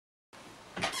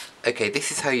Okay, this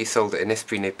is how you solder an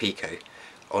Espruino Pico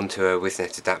onto a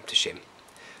WIZnet adapter shim.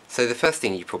 So the first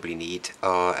thing you probably need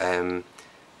are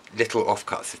little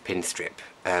offcuts of pin strip,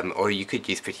 or you could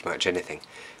use pretty much anything.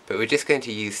 But we're just going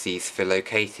to use these for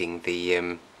locating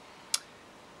the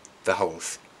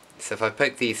holes. So if I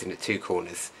poke these in at two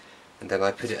corners, and then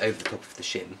I put it over the top of the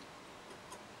shim,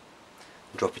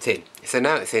 and drop it in. So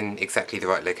now it's in exactly the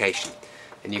right location,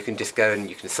 and you can just go and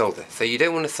you can solder. So you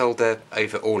don't want to solder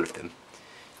over all of them.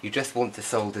 You just want to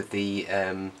solder the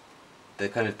kind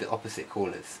of the opposite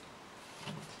corners.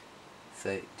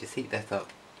 So just heat that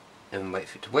up and wait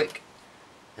for it to wick,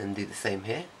 and do the same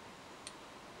here.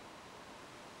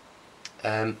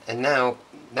 And now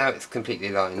it's completely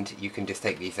aligned. You can just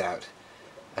take these out,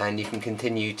 and you can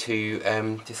continue to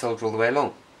solder all the way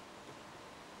along.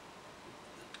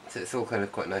 So it's all kind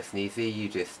of quite nice and easy. You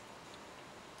just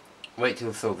wait till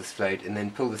the solder's flowed, and then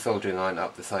pull the soldering iron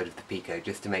up the side of the Pico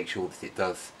just to make sure that it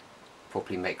does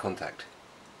properly make contact.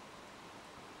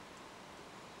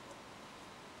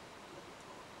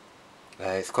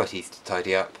 It's quite easy to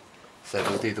tidy up, so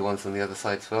we'll do the ones on the other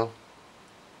side as well.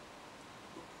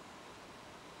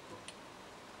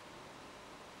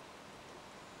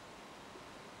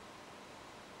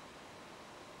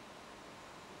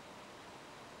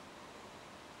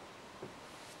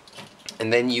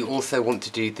 And then you also want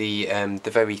to do the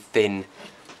very thin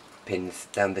pins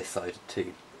down this side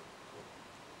too.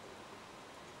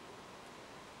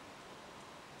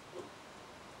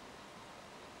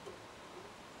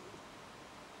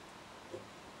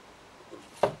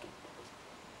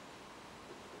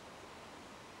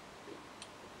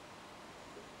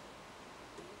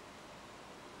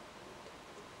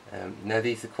 Now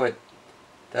they're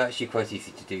actually quite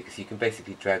easy to do, because you can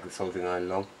basically drag the soldering iron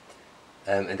along,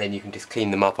 and then you can just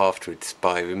clean them up afterwards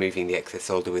by removing the excess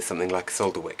solder with something like a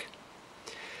solder wick.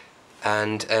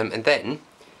 And then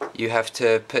you have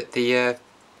to put the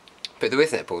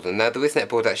WIZnet board on. Now the WIZnet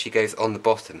board actually goes on the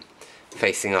bottom,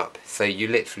 facing up. So you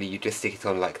just stick it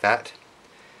on like that,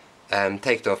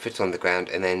 take it off, put it on the ground,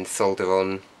 and then solder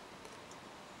on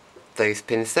those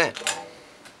pins there.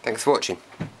 Thanks for watching.